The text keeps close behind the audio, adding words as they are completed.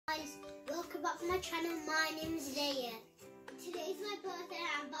guys, welcome back to my channel. My name is RAEEYA. Today is my birthday and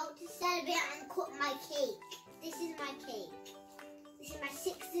I'm about to celebrate and cut my cake. This is my cake. This is my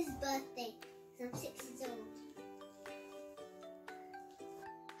 6th birthday because I'm 6 years old.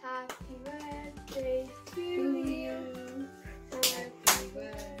 Happy birthday to you. Happy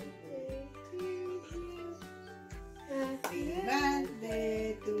birthday to you. Happy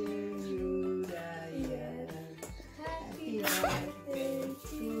birthday to you, RAEEYA. Happy birthday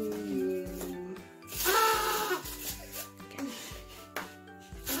to you.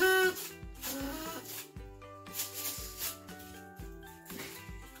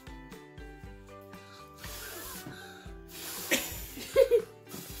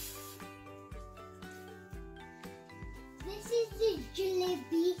 This is the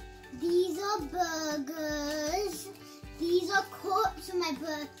jalebi. These are burgers. These are cups for my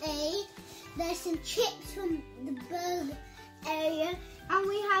birthday. There's some chips from the burger area. And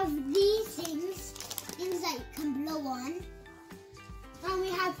we have these things that you can blow on. And we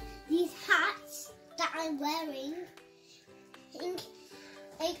have these hats that I'm wearing. And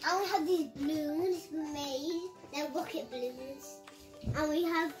we have these balloons made. They're rocket balloons. And we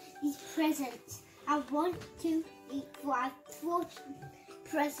have these presents. I have 1, 2, 3, 4, I have 4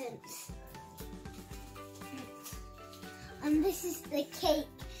 presents. And this is the cake.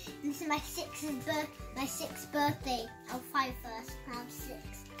 This is my 6th birthday. I'll 5 first. I'm 6.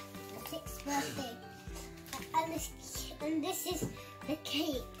 My 6th birthday. And this is the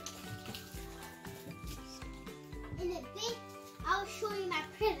cake. In a bit, I'll show you my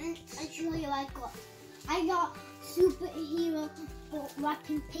presents and show you what I got superhero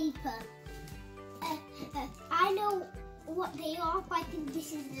wrapping paper. I know what they are, but I think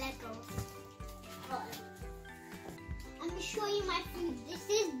this is Legos. I'm gonna show you my food. This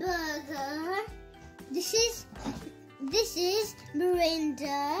is burger. This is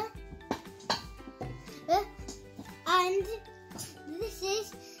Mirinda. And this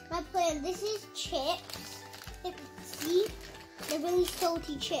is my plate. This is chips. See, they're really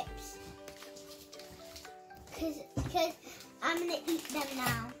salty chips. Because I'm gonna eat them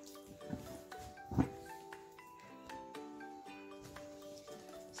now.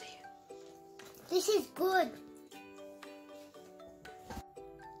 This is good.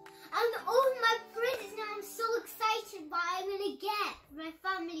 I'm all my presents now. I'm so excited what I'm gonna get for my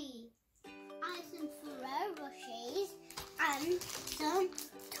family. I have some Ferrero Rochers and some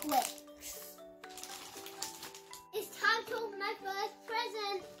Twix. It's time to open my first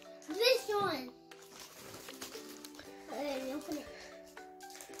present. This one. Let me open it.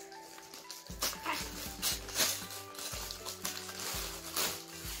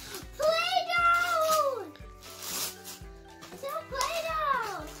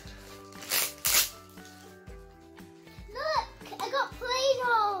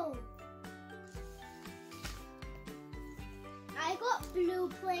 I got blue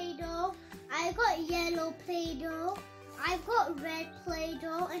Play-Doh, I got yellow Play-Doh, I've got red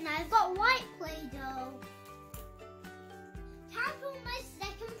Play-Doh, and I've got white Play-Doh. Time for my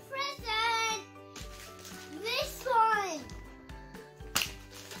second present! This one!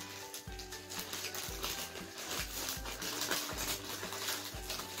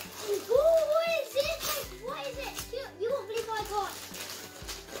 Ooh, what is this? What is it? You won't believe what I got.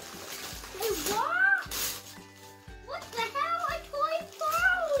 Hey, what? What the hell? A toy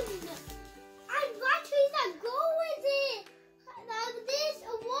phone! And batteries that go with it! Like this, a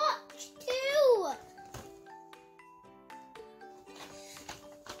watch too!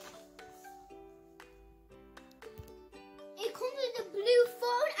 It comes with a blue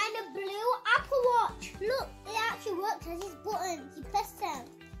phone and a blue Apple Watch. Look, it actually works as these buttons. You press them.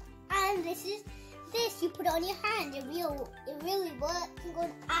 And this, you put it on your hand. It really works. You go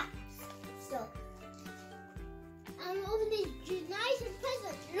to apps stuff. I'm opening this nice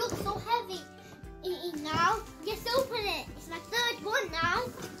present. It looks so heavy. Now, just open it. It's my 3rd one now.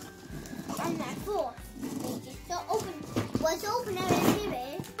 And my 4th. Just start opening. Once you open it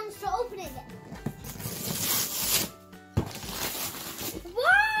anyway, and start opening it.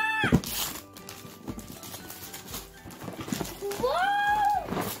 What? Whoa!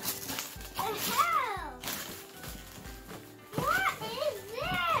 The hell? What is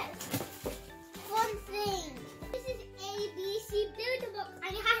this? One thing. This is ABC building box,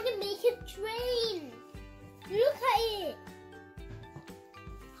 and you have to make a train. Look at it.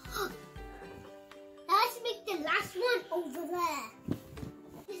 Let's make the last one over there.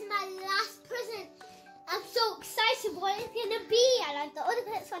 This is my last present. I'm so excited what it's gonna be. I like the other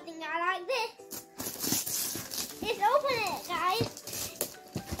bits, so I think I like this. Let's open it, guys.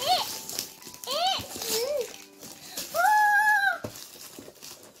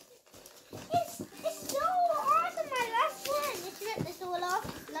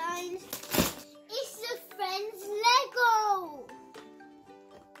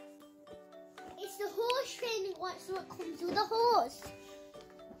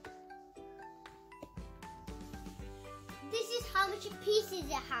 much pieces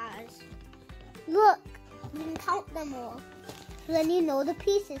it has. Look, you can count them all. So then you know the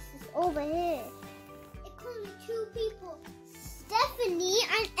pieces is over here. It comes with two people, Stephanie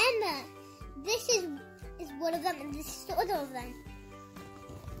and Emma. This is one of them and this is the other of them.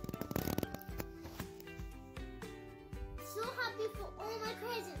 So happy for all my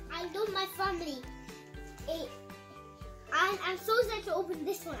presents. I love my family. I'm so excited to open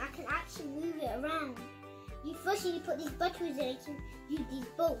this one. I can actually move it around. You first need to put these batteries in. You can use these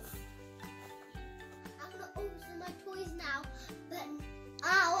both. I'm going to open my toys now, but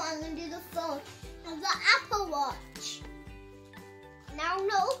now I'm going to do the phone and the Apple Watch. Now I'm going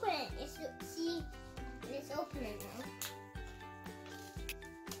to open it. It's opening now.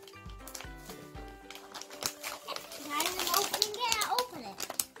 Guys, I'm opening it. I open it.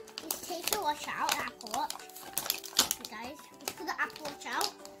 Just take the watch out, the Apple Watch. Okay, guys, let's put the Apple Watch out.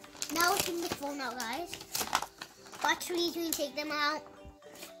 Now let's take the phone out, guys. Batteries, we can take them out.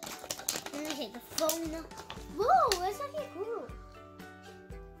 I'm gonna take the phone out. Whoa, that's actually cool.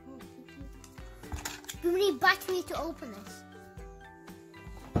 We need batteries to open this.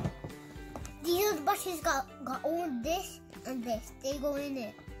 These are the batteries got all this and this. They go in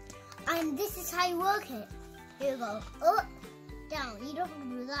it. And this is how you work it. Here you go. Up, down. You don't have to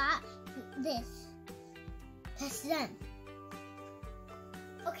do that. Do this. Press them.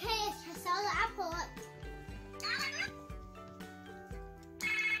 Okay, let's test out the Apple Watch.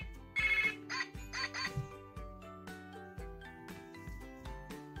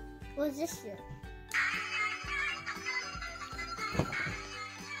 What's this do?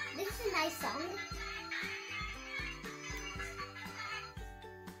 This is a nice sound.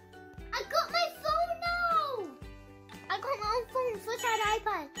 I got my phone now! I got my own phone. First I had an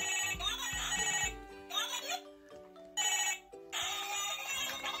iPad.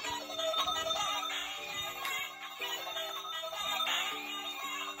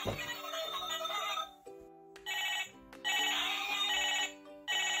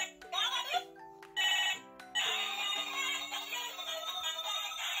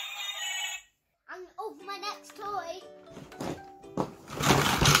 I'm gonna open my next toy.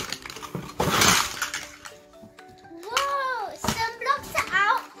 Whoa! Some blocks are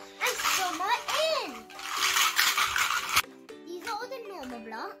out and some are in. These are all the normal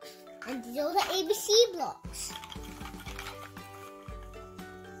blocks and these are all the ABC blocks.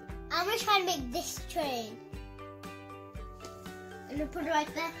 I'm gonna try and make this train. I'm gonna put it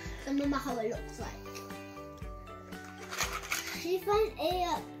right there so no matter how it looks like. She found A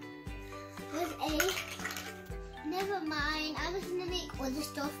up. With A. Never mind. I was gonna make other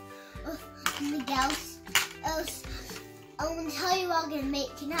stuff of something else. I'm gonna tell you what I'm gonna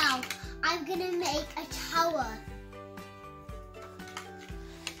make now. I'm gonna make a tower.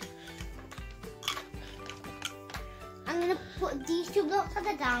 I'm gonna put these two blocks at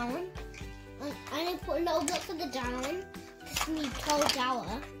the down. I'm gonna put little blocks at the down. Because we need a tall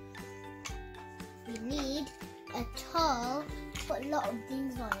tower. We need a tall, put a lot of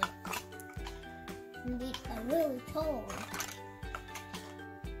things on it. We need a really tall one.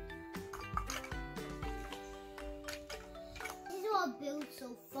 This is what I built so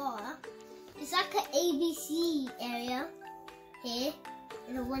far. It's like an ABC area here,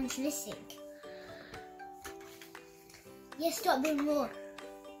 and the one's missing. Yes, stop doing more.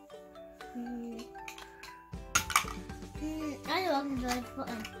 I know I'm going to put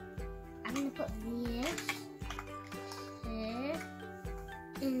them. I'm going to put this here,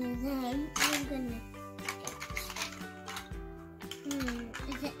 and then I'm going to.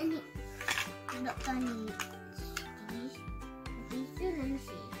 Is there any blocks I need? These two, let me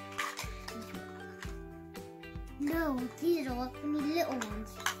see. No, these are all. We need little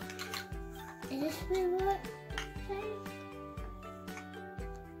ones. Is this will work?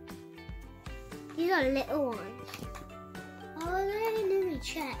 These are little ones. Oh, let me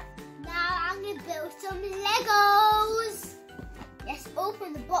check. Now I'm gonna build some Legos. Let's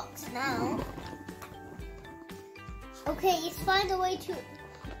open the box now. Okay, let's find a way to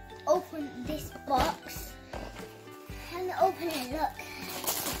open this box. I'm gonna open it. Look,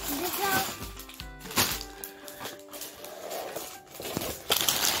 this out.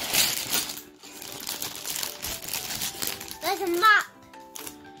 There's a map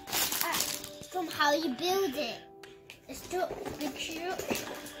from how you build it. Let's do a picture.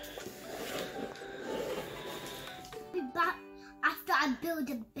 Be back after I build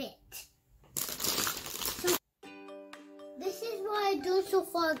a bit. So, this is what I've done so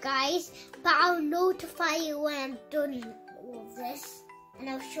far, guys. But I'll notify you when I'm done with this, and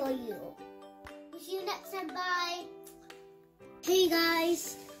I'll show you. We'll see you next time. Bye. Hey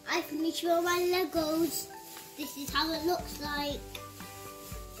guys, I finished all my Legos. this is how it looks like.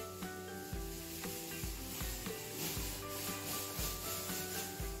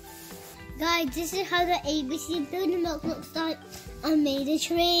 Guys, this is how the ABC building block looks like. I made a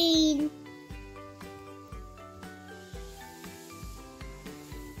train.